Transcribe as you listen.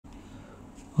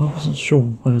I wasn't sure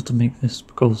whether to make this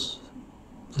because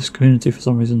this community for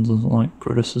some reason doesn't like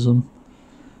criticism,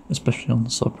 especially on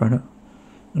the subreddit,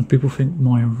 and people think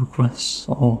my requests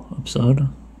are absurd,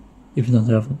 even though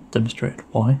they haven't demonstrated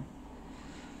why.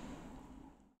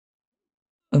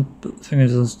 But the thing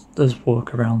is, there's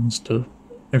workarounds to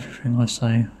everything I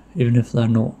say, even if they're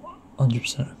not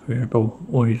 100% agreeable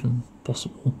or even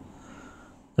possible.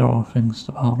 There are things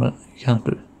about it you can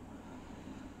do.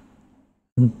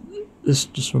 And this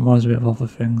just reminds me of other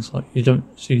things, like you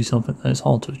don't see something that is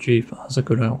hard to achieve but has a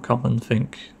good outcome and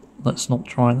think, let's not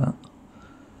try that.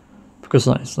 Because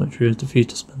that is literally a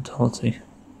defeatist mentality.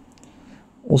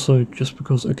 Also, just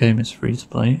because a game is free to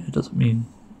play, it doesn't mean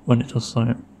when it does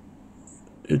so,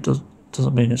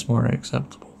 doesn't mean it's morally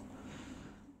acceptable.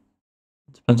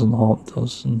 It depends on the harm it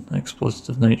does and the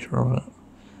exploitative nature of it.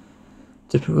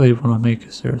 Typically when I make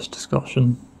a serious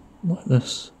discussion like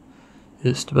this,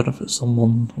 it's to benefit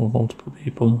someone or multiple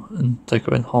people and take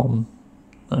away the harm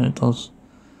that it does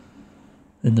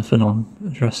in the thing I'm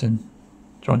addressing,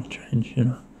 trying to change, you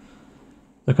know.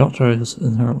 The gacha is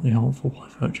inherently harmful by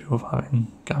virtue of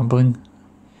having gambling.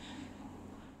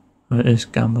 It is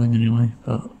gambling anyway,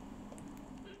 but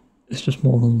it's just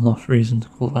more than enough reason to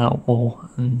call it out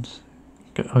more and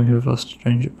get home with us to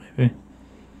change it maybe.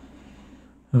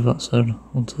 With that said,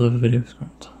 onto the video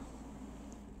script.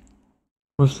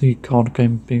 With the card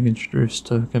game being introduced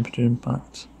to Genshin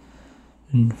Impact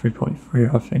in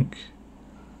 3.3, I think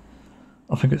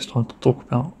it's time to talk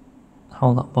about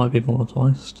how that might be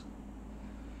monetized.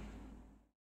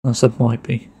 I said might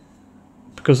be,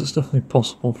 because it's definitely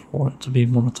possible for it to be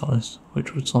monetized,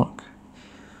 which would suck.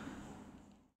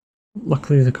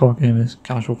 Luckily the card game is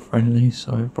casual friendly,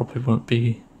 so it probably won't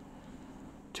be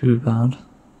too bad.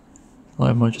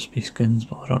 Like, it might just be skins,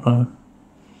 but I don't know.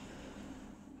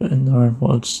 But in their own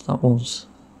words, that was.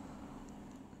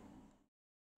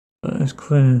 But it's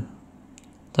clear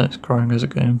that it's growing as a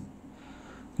game,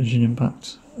 Genshin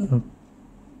Impact,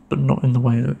 but not in the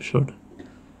way that it should.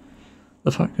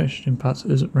 The fact that Genshin Impact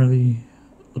isn't really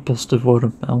the positive word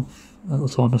of mouth at the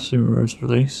time of Sumeru's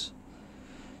release,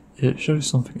 it shows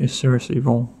something is seriously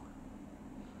wrong.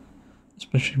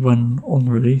 Especially when on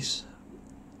release,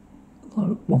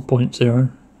 like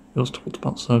 1.0, it was talked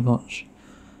about so much.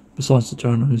 Besides the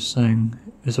journals saying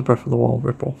it's a Breath of the Wild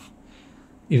ripoff,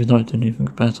 even though it didn't even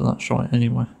compare to that shite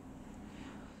anyway.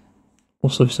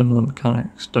 Also, similar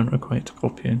mechanics don't equate to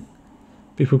copying.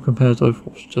 People compared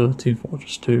Overwatch to Team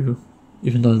Fortress 2,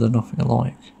 even though they're nothing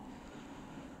alike.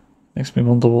 Makes me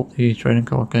wonder what the trading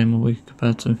card game will be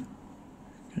compared to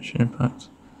Genshin Impact.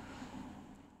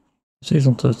 Proceeds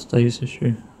on to today's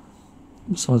issue.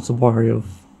 Besides the worry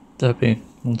of there being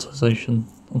monetization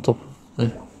on top of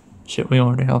the shit we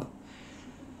already have,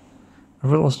 I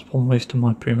realised upon wasting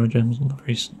my primo gems on the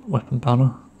recent weapon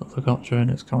banner that the gacha in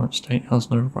its current state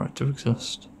has no right to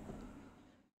exist.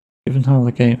 Given how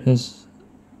the game is,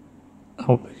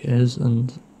 how big it is,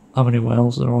 and how many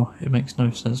whales there are, it makes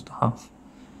no sense to have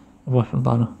a weapon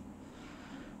banner.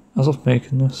 As of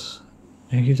making this,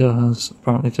 Nikita has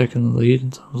apparently taken the lead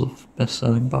in terms of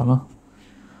best-selling banner.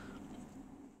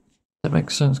 It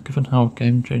makes sense given how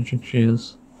game-changing she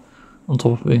is, on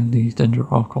top of being the Danger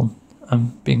Archon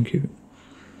and being cute.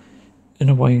 In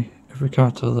a way, every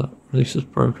character that releases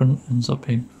broken ends up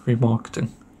being free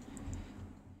marketing,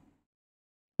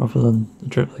 rather than the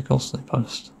drip they constantly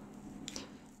post.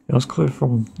 It was clear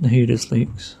from Nahida's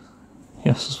leaks,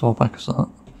 yes, as far back as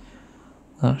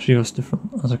that she was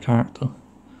different as a character.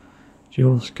 She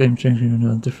was game-changing in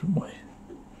a different way.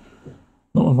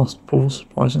 Not a must-pull,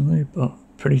 surprisingly, but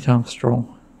pretty damn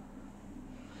strong.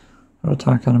 Her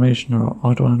attack animation, her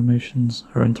idle animations,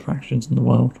 her interactions in the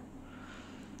world,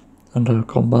 and her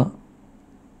combat,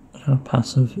 and her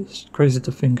passive, is crazy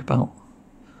to think about.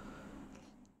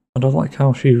 And I like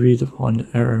how she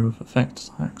redefined area of effect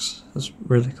attacks. It's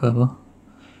really clever.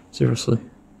 Seriously.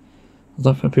 I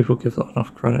don't think people give that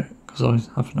enough credit, because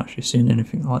I haven't actually seen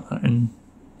anything like that in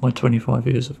my 25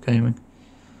 years of gaming.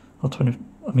 Or 20,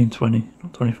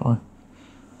 not 25. Can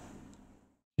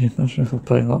you imagine if I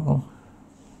played that long?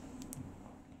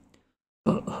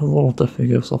 But her lore definitely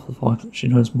gives off the vibe that she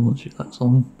knows more than she lets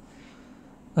on.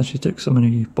 And she ticks so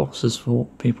many boxes for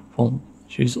what people want.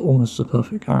 She's almost a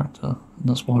perfect character, and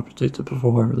that's why I predicted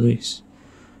before her release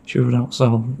she would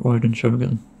outsell Raiden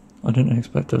Shogun. I didn't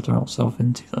expect her to outsell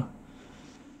Vinti though.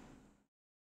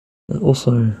 But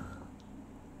also,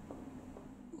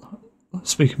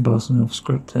 speaking personally off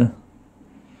script here,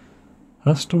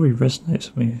 her story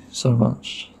resonates with me so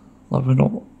much. Like, I'm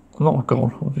not a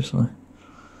god, obviously,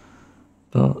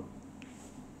 but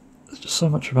there's just so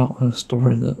much about her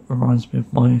story that reminds me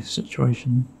of my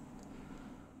situation.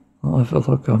 I feel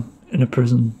like I'm in a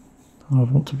prison and I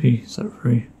want to be set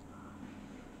free.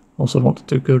 I also want to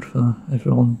do good for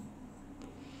everyone.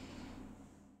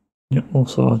 Yeah,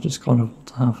 also I just kind of want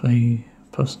to have a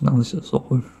personality that sort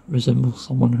of resembles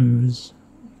someone who is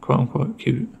quote unquote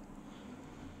cute.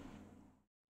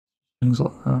 Things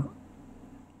like that.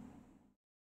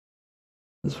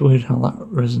 It's weird how that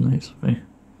resonates with me.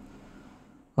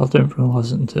 I didn't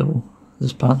realise it until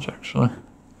this patch actually.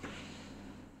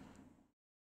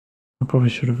 I probably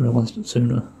should have realised it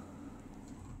sooner.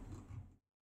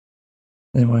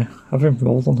 Anyway, having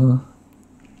rolled on her,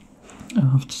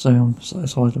 I have to say I'm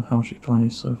satisfied with how she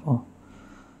plays so far.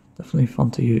 Definitely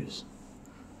fun to use.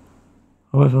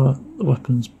 However, the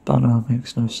weapons banner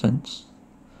makes no sense.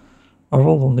 I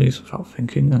roll on these without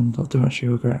thinking, and I do actually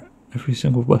regret every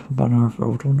single weapon banner I've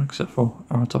rolled on except for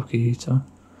Arataki Ito.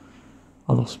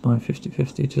 I lost my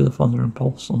 50-50 to the Thunder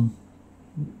Impulse on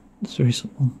this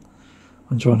recent one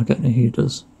when trying to get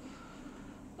Nahidas,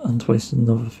 and wasted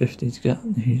another 50 to get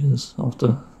Nahidas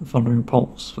after the Thunder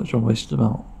Impulse, which I wasted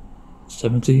about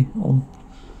 70 on.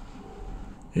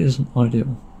 It isn't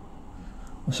ideal.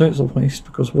 I say it's a waste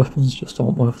because weapons just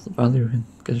aren't worth the value in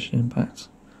Genshin Impact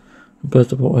compared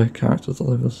to what a character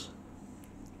delivers.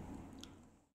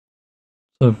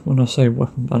 So when I say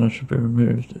weapon banner should be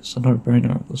removed, it's a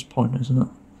no-brainer at this point, isn't it?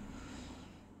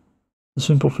 The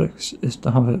simple fix is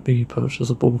to have it be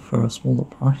purchasable for a smaller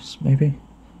price, maybe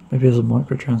as a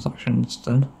microtransaction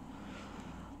instead.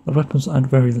 The weapons add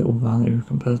very little value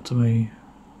compared to a,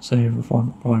 say, a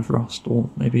Refinement 5 Rust, or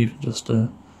maybe even just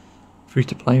a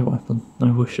free-to-play weapon,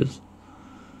 no wishes.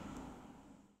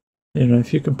 You know,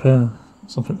 if you compare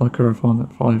something like a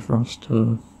Refinement 5 Rust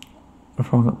to a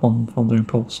Refinement 1 Thunder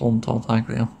Impulse on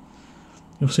Tartaglia,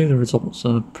 you'll see the results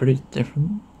are pretty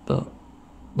different, but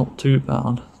not too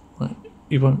bad. Like,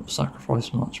 you won't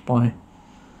sacrifice much by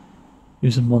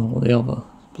using one or the other,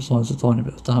 besides a tiny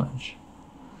bit of damage.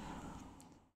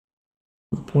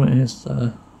 The point is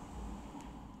that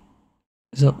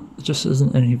there just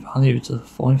isn't any value to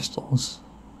 5 stars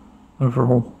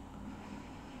overall.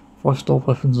 5-star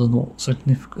weapons are not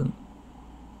significant.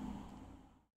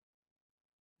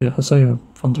 Yeah, I say a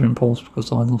Thunder Impulse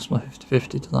because I lost my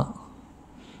 50-50 to that.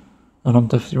 And I'm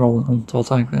definitely rolling on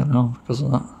Tartaglia now because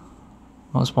of that.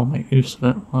 Might as well make use of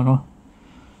it, why not?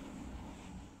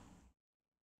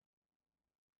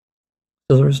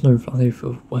 So there is no value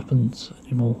for weapons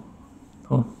anymore.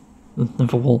 Well, there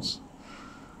never was.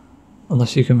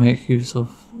 Unless you can make use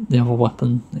of the other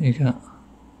weapon that you get.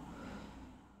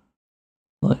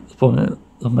 Like, the point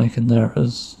I'm making there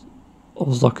is, I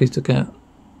was lucky to get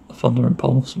a Thunder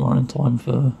Impulse right in time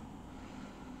for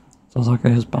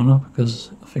Tartaglia's banner,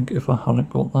 because I think if I hadn't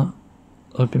got that,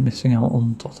 I'd be missing out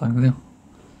on Tartaglia,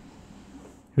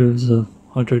 who is a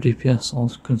Hydro DPS I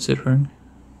was considering.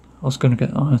 I was going to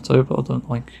get Ayato, but I don't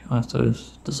like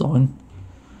Ayato's design.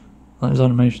 Like, his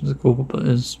animations are cool, but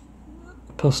his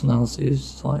personality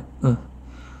is like, I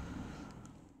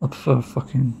prefer a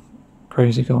fucking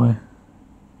crazy guy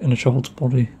in a child's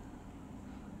body.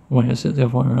 Wait, is it the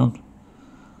other way around?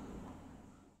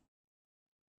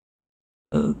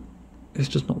 It's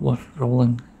just not worth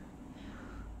rolling.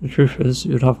 The truth is,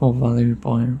 you'd have more value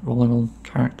by rolling on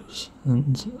characters,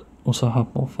 and also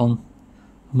have more fun,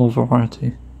 and more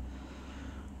variety.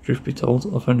 Truth be told,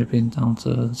 I've only been down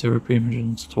to 0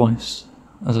 primogens twice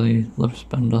as a low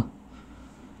spender.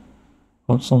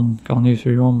 Once on Garnier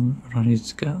 3-1, and I needed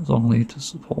to get Zhongli to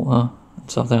support her,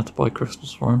 and sadly I had to buy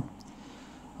crystals for him.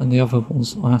 And the other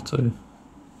was Ayato,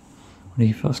 when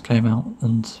he first came out,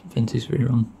 and Venti's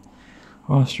rerun.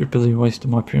 I stupidly wasted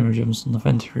my primogens on the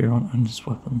Venti rerun and his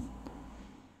weapon.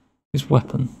 His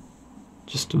weapon,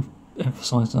 just to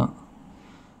emphasise that.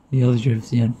 The elegy of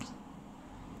the end.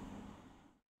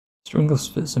 Stringless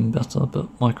fits in better,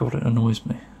 but my god, it annoys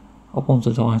me. I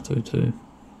wanted Ayato too.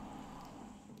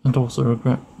 And also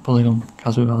regret pulling on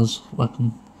Kazuha's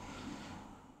weapon.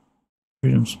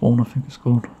 Freedom Spawn, I think it's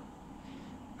called.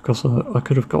 Because I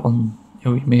could have gotten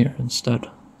Yoimiya instead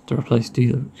to replace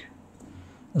D-Luke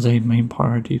as a main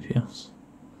pyro DPS.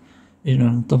 You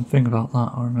know, the dumb thing about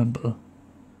that, I remember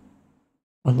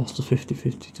I lost a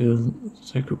 50-50 to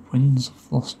Sacred Winds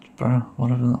of Lost Barrow,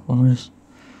 whatever that one is.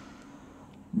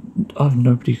 I have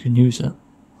nobody who can use it.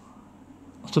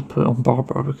 I have to put it on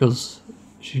Barbara because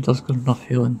she does good enough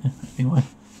healing anyway,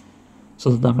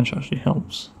 so the damage actually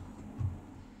helps.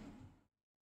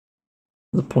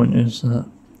 The point is that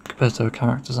compared to her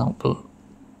character's output,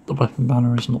 the weapon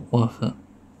banner is not worth it.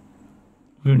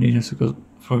 What we need is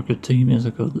for a good team is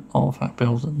a good artifact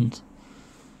build and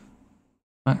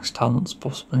max talents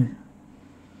possibly.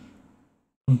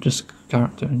 And just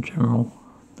character in general.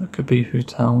 That could be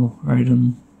Hutel,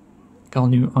 Raiden,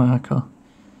 Galnu, Ayaka,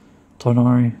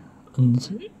 Tonari,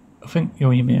 and I think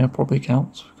Yoimiya probably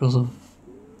counts because of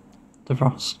the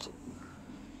Rust.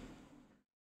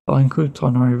 But I include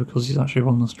Tonari because he's actually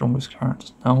one of the strongest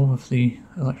characters now with the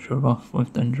Electro buff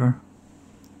with Danger.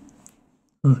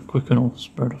 Quicken or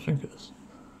Spread, I think it is.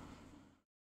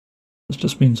 This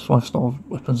just means 5-star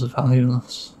weapons are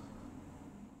valueless.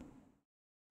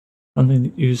 And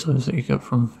then use those that you get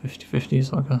from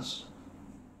 50/50s, I guess.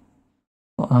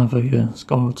 I have a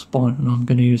Skyward Spine, and I'm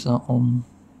going to use that on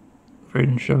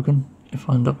Raiden Shogun if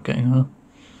I end up getting her.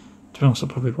 To be honest, I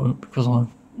probably won't because I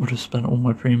would have spent all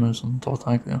my primos on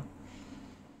Tartaglia.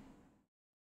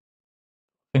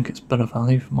 I think it's better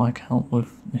value for my account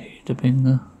with Nahida being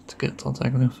there to get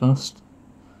Tartaglia first.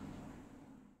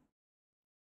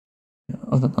 Yeah,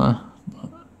 I don't know.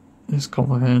 It's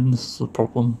complicated, this is the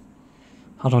problem.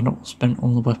 Had I not spent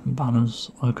on the weapon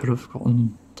banners, I could have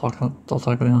gotten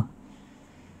Tartaglia,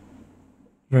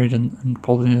 Raiden, and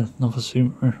probably another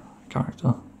sumo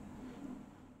character.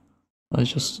 It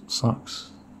just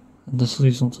sucks. And this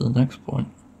leads on to the next point.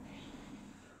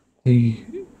 The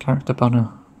character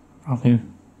banner value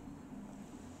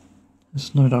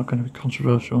is no doubt going to be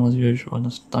controversial as usual in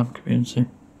this damn community.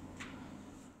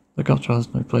 The gacha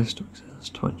has no place to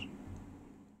exist, which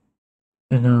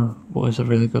in what is a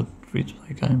really good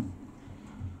free-to-play game.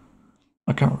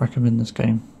 I can't recommend this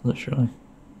game, literally.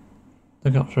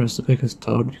 The gacha is the biggest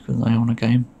toad you can lay on a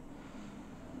game.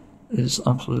 It is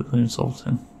absolutely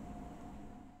insulting.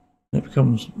 It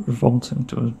becomes revolting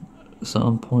to a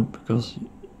certain point because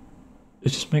it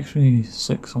just makes me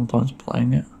sick sometimes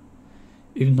playing it,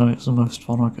 even though it's the most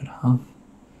fun I could have.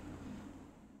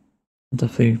 And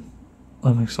definitely,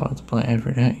 I'm excited to play it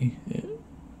every day,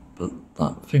 but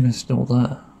that thing is still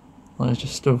there. Like, it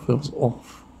just still feels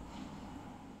off.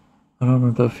 And I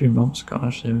remember a few months ago,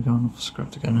 actually, we're going off the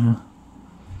script again here.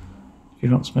 A few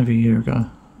months, maybe a year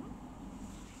ago,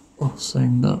 I was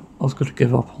saying that I was going to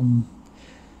give up on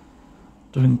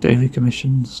doing daily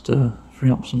commissions to free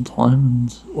up some time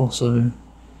and also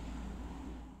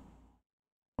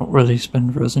not really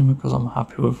spend resin because I'm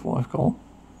happy with what I've got.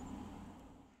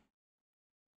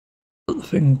 But the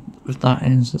thing with that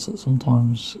is that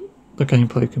sometimes the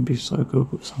gameplay can be so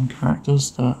good with some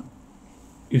characters that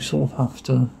you sort of have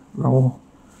to roll.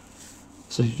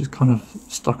 So you're just kind of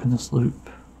stuck in this loop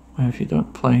where if you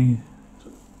don't play,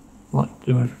 like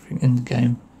do everything in the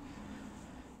game,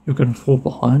 you're going to fall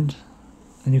behind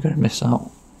and you're going to miss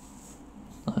out.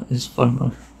 That is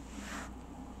FOMO.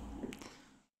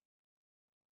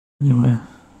 Anyway,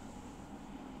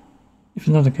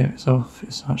 even though the game itself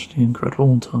is actually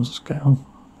incredible in terms of scale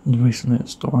and recently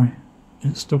its story,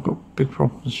 it's still got big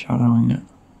problems shadowing it.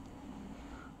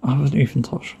 I haven't even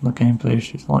touched on the gameplay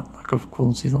issues like lack of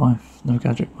quality life, no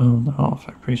gadget wheel, no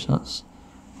artifact presets,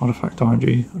 artifact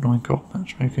RNG, annoying co-op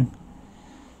matchmaking.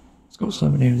 It's got so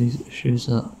many of these issues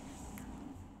that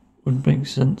wouldn't make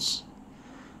sense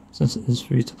since it is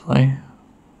free to play,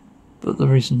 but the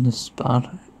reason this is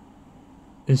bad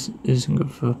isn't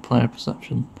good for player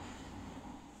perception,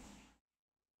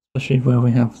 especially where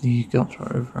we have the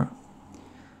gacha over it.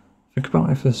 Think about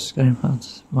if this game had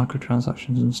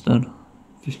microtransactions instead.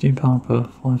 £15 per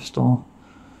 5-star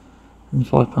and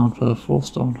 £5 per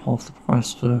 4-star and half the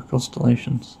price for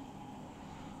constellations.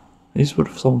 These would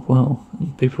have sold well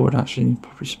and people would actually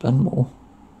probably spend more.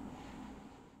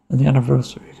 And the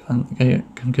anniversary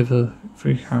event can give a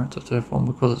free character to everyone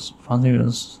because its value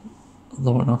is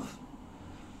low enough.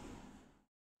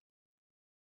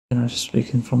 You know, just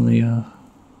speaking from the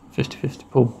 50/50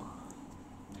 pool,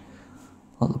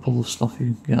 like the pool of stuff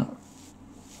you can get.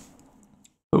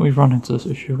 But we run into this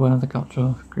issue where the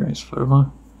gacha creates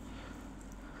FOMO,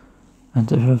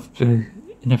 and it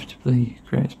inevitably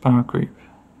creates power creep.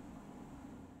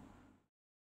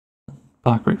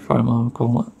 Power creep FOMO, I would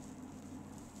call it.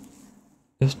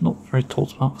 It's not very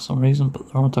talked about for some reason,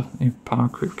 but there are definitely power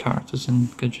creep characters in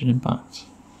Genshin Impact.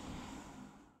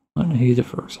 Like Nahida,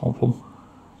 for example,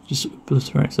 just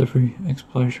obliterates every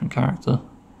exploration character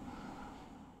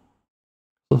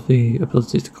with the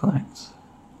ability to collect.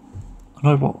 I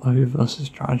know what the versus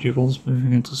strategy was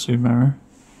moving into Sumeru.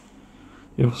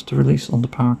 It was to release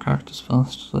underpowered characters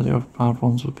first, so the overpowered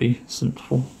ones would be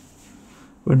simple.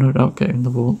 We're no doubt getting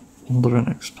the Wonder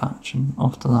next patch, and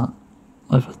after that,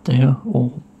 either Dea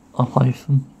or a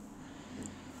Hyphen,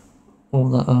 or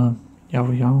that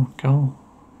Yao Yao girl,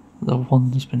 the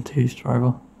one that's been teased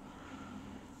forever.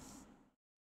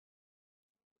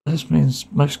 This means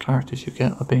most characters you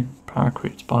get are being power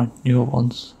creeped by newer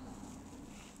ones.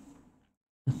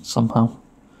 Somehow.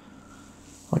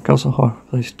 Like Kazuha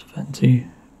replaced Venti,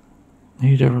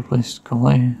 Nida replaced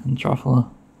Calais and Traveller.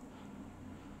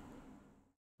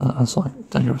 As like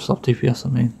dangerous sub DPS, I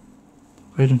mean.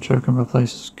 Raiden Chokin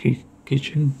replaces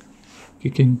Kiching.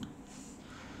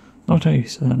 Not how you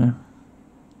say it now.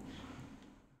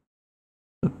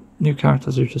 The new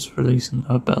characters are just releasing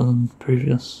are better than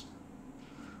previous.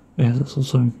 Yeah, there's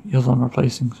also Yuzan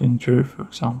replacing Xingqiu, for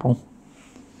example.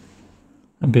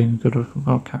 And being a good open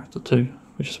world character too,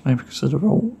 which is maybe consider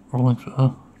rolling for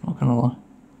her, not gonna lie.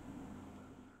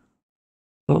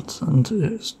 But, and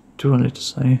it's too early to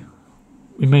say,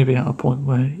 we may be at a point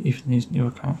where even these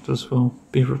newer characters will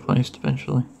be replaced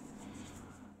eventually.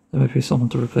 There may be someone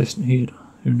to replace Nahida,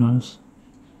 who knows.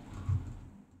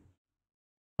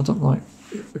 I don't like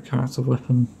the character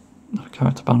weapon, the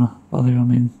character banner value, I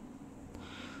mean.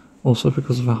 Also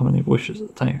because of how many wishes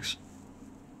it takes.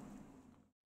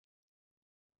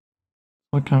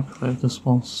 I calculated this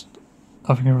whilst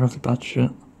having a really bad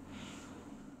shit.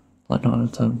 Like 9 out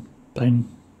of 10 pain.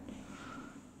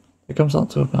 It comes out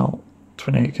to about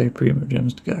 28k premium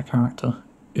gems to get a character,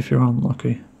 if you're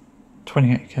unlucky.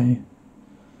 28k.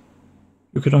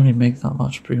 You could only make that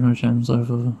much primo gems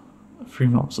over 3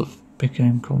 months of big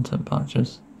game content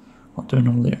patches, like doing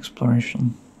all the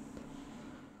exploration.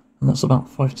 And that's about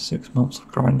 5 to 6 months of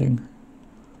grinding.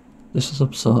 This is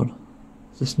absurd.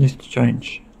 This needs to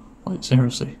change. Like,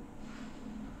 seriously.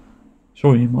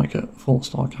 Sure, you might get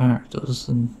 4-star characters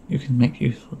and you can make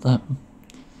use of them.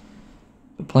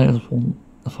 But players want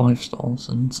the 5 stars,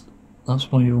 and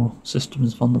that's why your system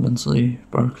is fundamentally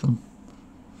broken.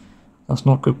 That's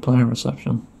not good player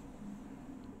reception.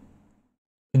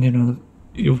 And you know,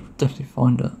 you'll definitely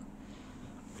find it.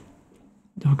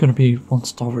 There are going to be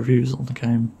 1-star reviews on the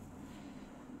game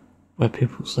where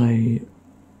people say,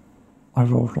 I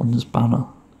rolled on this banner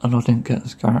and I didn't get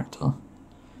this character.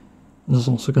 And there's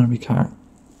also going to be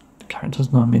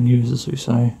characters, no, I mean users who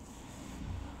say,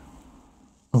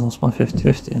 I lost my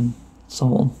 50-50 and so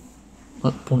on.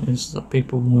 But the point is that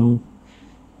people will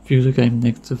view the game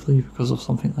negatively because of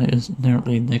something that is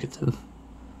inherently negative.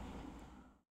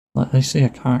 Like, they see a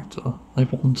character, they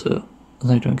want it, and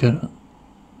they don't get it.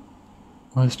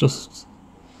 Like, it's just...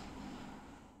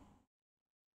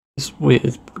 It's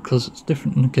weird because it's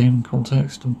different in the game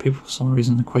context and people for some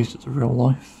reason equate it to real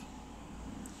life,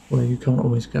 where you can't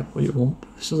always get what you want.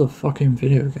 But this is a fucking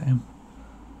video game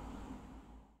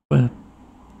where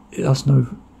it has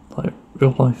no like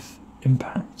real life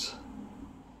impact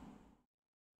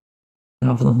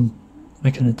other than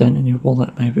making a dent in your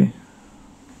wallet, maybe.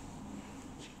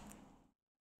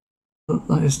 But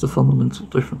that is the fundamental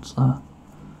difference there.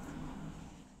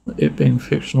 It being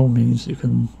fictional means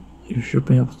you should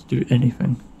be able to do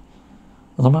anything.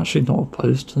 And I'm actually not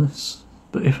opposed to this,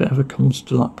 but if it ever comes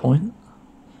to that point,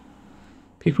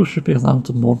 people should be allowed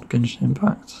to mod Genshin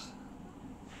Impact,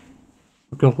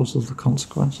 regardless of the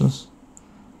consequences.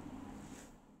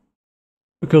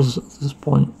 Because at this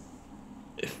point,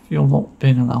 if you're not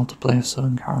being allowed to play a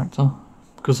certain character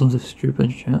because of this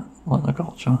stupid shit, like the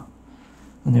gacha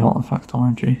and the artifact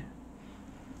RNG,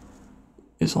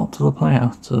 it's up to the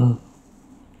player to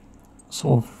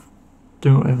sort of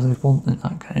do whatever they want in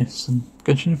that case. And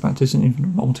Genshin Impact isn't even a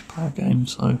multiplayer game,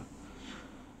 so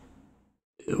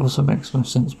it also makes no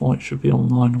sense why it should be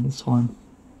online all the time.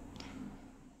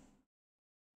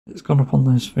 It's gone upon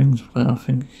those things where I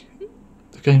think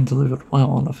the game delivered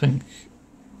well, and I think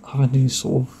having these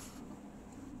sort of,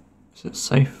 is it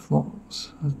safe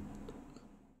locks? I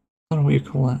don't know what you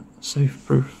call it, safe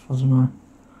proof, I don't know.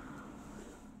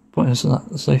 Point is that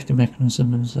the safety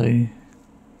mechanism is a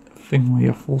thing where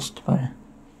you're forced to pay,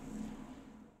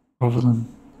 rather than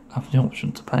having the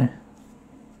option to pay.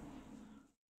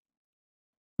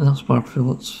 And that's why I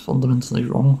feel it's fundamentally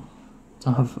wrong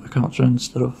to have a gacha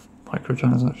instead of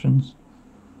microtransactions.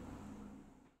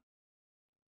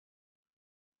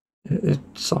 It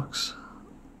sucks.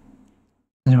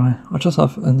 Anyway, I just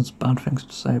have endless bad things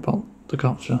to say about the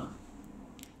gacha.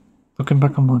 Looking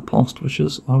back on my past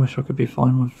wishes, I wish I could be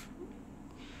fine with...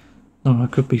 No, I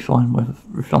could be fine with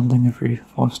refunding every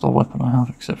 5-star weapon I have,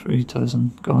 except for Itos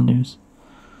and Garnus.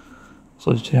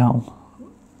 So Jiao,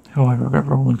 who I regret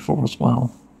rolling for as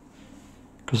well,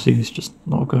 because he's just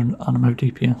not a good animo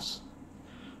DPS.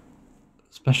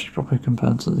 Especially probably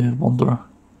compared to the Wanderer.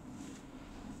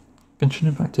 Genshin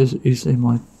Impact is easily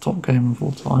my top game of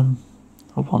all time,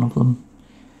 or one of them.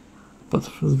 But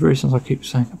for the reasons I keep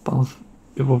saying above,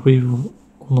 it will be on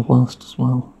the worst as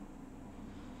well.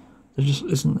 There just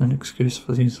isn't an excuse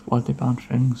for these widely bad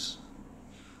things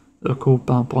that are called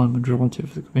bad by a majority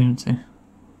of the community.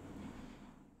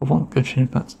 I want Genshin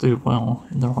Impact to do well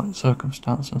in the right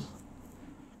circumstances.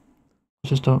 I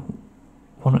just don't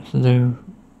want it to do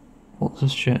what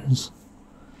this shit is.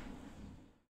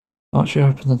 I actually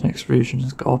hoping the next region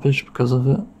is garbage because of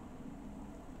it.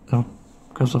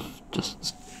 Because of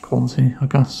just quality, I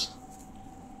guess.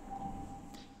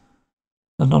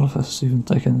 And none of this is even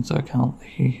taken into account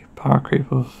the power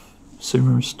creep of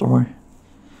Sumeru's story.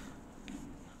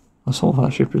 I sort of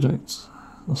actually predict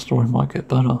the story might get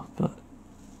better, but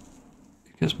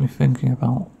it gets me thinking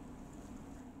about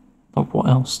what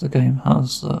else the game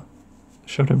has that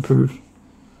should improve.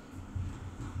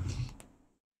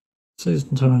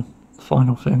 Season 2, the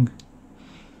final thing.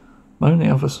 My only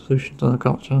other solution to the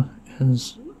gacha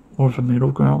is more of a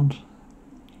middle ground.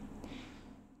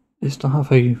 Is to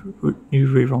have a new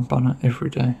rerun banner every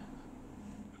day.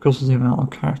 Because of the amount of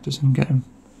characters in game,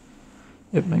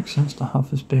 it makes sense to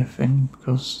have this be a thing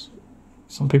because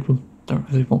some people don't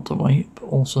really want to wait, but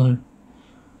also it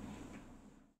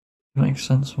makes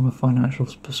sense from a financial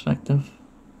perspective.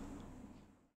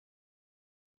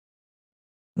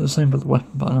 The same with the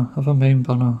weapon banner. Have a main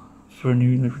banner for a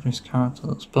newly released character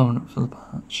that's permanent for the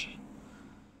patch,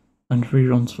 and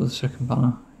reruns for the second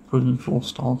banner, including 4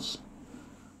 stars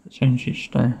that change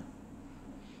each day.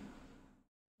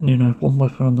 And you know, one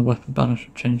weapon on the weapon banner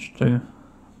should change to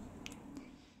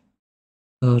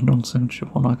the non-signature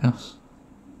one, I guess.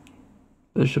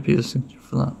 But it should be the signature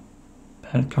for that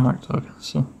paired character, I guess.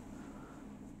 So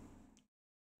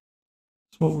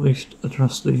will at least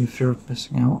address the fear of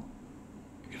missing out,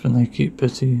 given they keep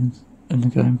pity in the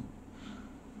game.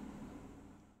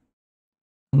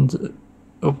 And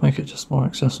it'll make it just more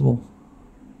accessible.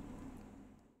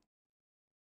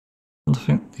 And I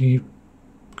think the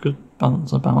good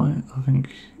balance about it, I think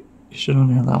you should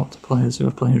only allow it to players who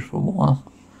have played for a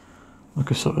while, like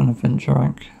a sort of an adventure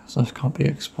rank, so it can't be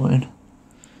exploited.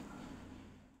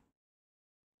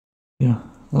 Yeah,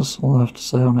 that's all I have to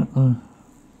say on it though.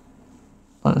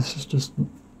 Like, this is just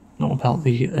not about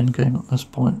the endgame at this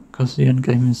point, because the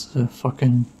endgame is the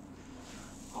fucking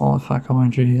Artifact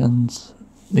RNG and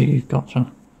the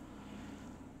gacha.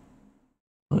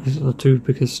 These are the 2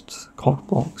 biggest cog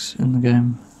blocks in the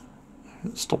game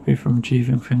that stop you from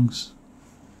achieving things.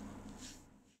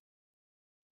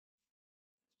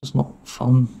 It's not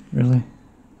fun, really.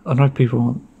 I know people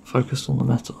aren't focused on the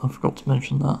meta, I forgot to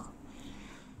mention that.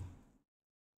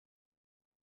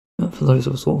 But for those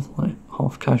who are sort of like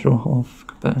half casual, half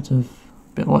competitive,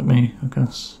 a bit like me, I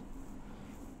guess,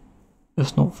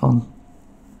 it's not fun.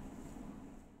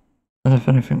 And if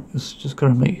anything, it's just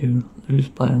going to make you lose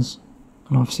players,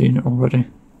 and I've seen it already.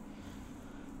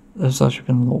 There's actually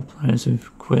been a lot of players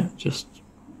who've quit just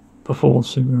before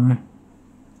Sumeru.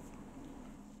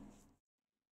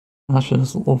 And actually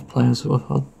there's a lot of players who have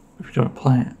had, if you don't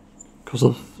play it, because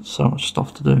of so much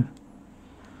stuff to do.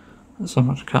 There's so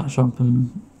much catch up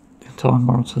and entire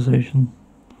monetization.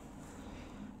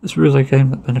 It's really a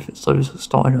game that benefits those who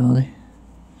started early,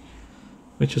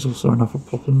 which is also another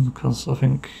problem, because I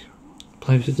think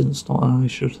players who didn't start early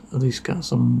should at least get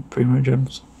some primo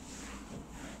gems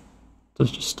to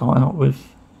just start out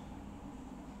with.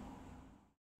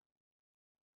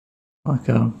 Like,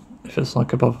 if it's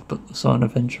like above a certain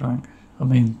adventure rank, I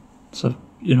mean, so,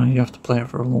 you know, you have to play it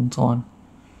for a long time.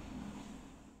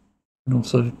 And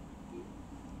also,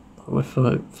 with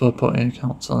third party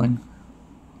account selling,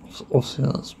 obviously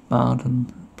that's bad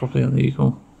and probably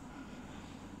illegal.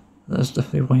 There's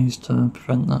definitely ways to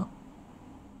prevent that.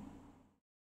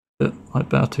 But like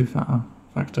better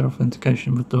two-factor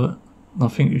authentication would do it. And I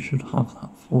think you should have that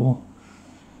for,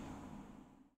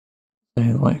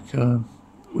 say, like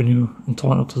when you're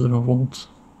entitled to the rewards.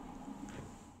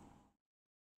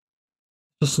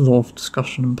 Just a lot of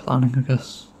discussion and planning, I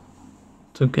guess,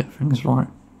 to get things right.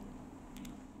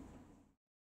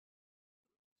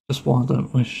 Just why I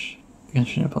don't wish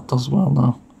Genshin Impact does well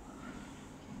now.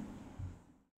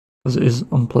 Because it is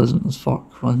unpleasant as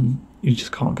fuck when you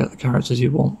just can't get the characters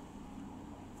you want.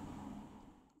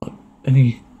 Like,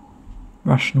 any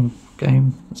rational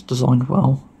game that's designed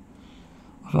well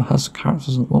either has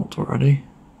characters unlocked already,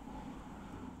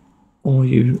 or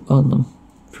you earn them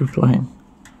through playing.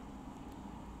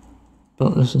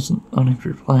 But this isn't earning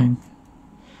through playing,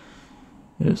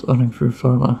 it's earning through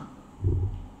FOMO.